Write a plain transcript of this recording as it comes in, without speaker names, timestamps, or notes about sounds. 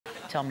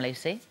Tom,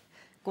 Lucy.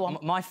 Go on.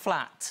 My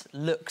flat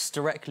looks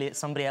directly at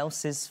somebody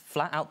else's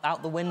flat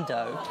out the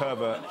window.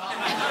 Pervert.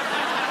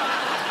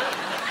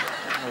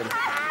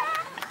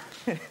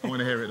 I want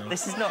to hear it now.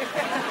 This is not...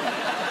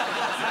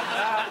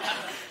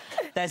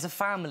 There's a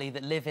family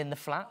that live in the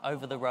flat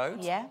over the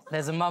road. Yeah.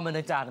 There's a mum and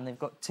a dad, and they've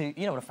got two...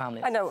 You know what a family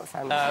is? I know what a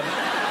family is.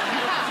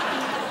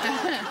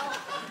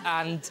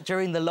 And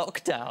during the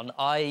lockdown,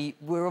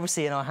 we're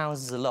obviously in our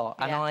houses a lot,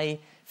 and Yeah. I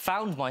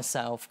found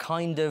myself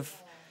kind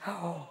of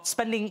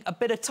spending a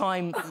bit of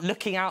time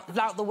looking out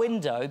the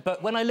window,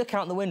 but when I look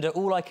out the window,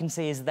 all I can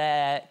see is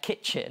their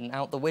kitchen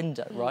out the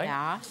window, right?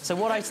 Yeah. So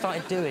what I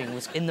started doing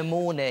was, in the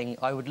morning,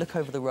 I would look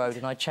over the road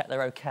and I'd check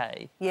they're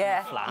OK.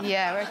 Yeah. Flat.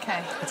 Yeah,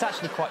 OK. It's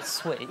actually quite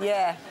sweet.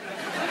 Yeah.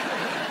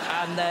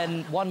 And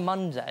then one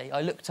Monday,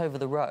 I looked over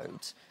the road.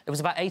 It was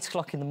about 8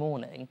 o'clock in the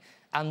morning,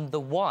 and the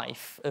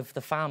wife of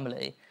the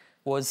family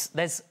was...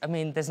 there's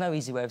no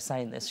easy way of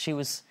saying this. She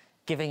was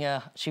giving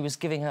her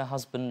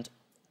husband...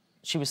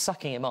 She was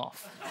sucking him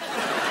off. Go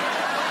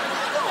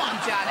on,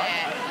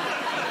 Janet.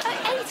 At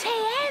 8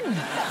 a.m.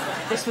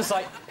 This was,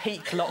 like,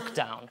 peak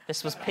lockdown.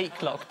 This was peak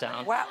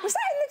lockdown. Wow. Was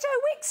that in the Joe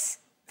Wicks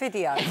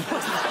video? Yes.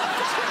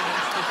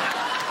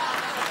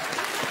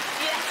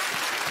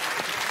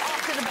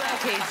 After the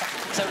Berkeys.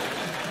 So,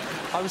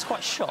 I was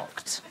quite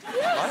shocked.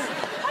 Yes.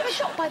 Right? I was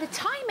shocked by the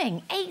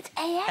timing. 8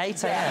 a.m.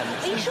 8 a.m.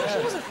 Are you sure she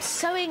wasn't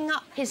sewing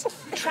up his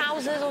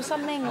trousers or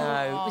something? No.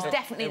 Or... It was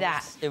definitely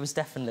that. It was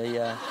definitely,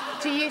 yeah.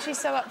 Do you usually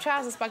sew up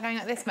trousers by going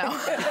like this, Mel?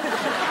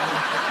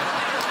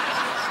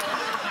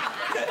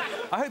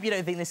 I hope you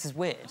don't think this is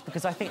weird,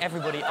 because I think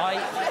everybody...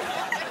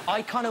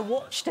 I kind of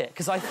watched it,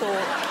 because I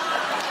thought,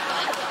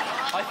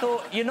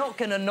 you're not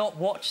going to not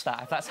watch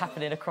that if that's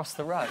happening across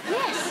the road.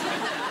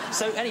 Yes.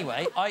 So,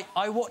 anyway,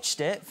 I watched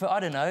it for, I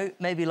don't know,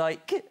 maybe,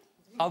 like...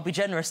 I'll be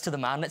generous to the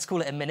man, let's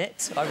call it a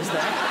minute. I was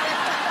there.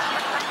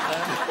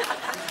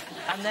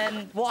 And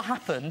then what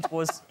happened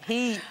was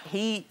he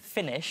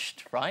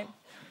finished, right?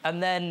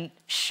 And then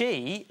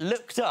she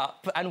looked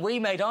up and we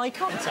made eye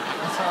contact.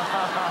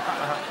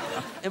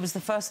 It was the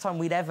first time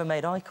we'd ever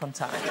made eye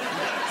contact.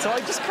 So I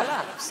just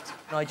collapsed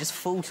and I just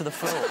fall to the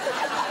floor.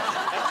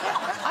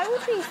 I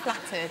would be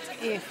flattered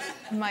if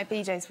my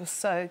BJs were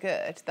so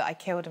good that I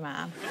killed a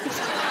man. I'd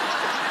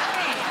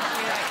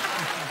be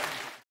like...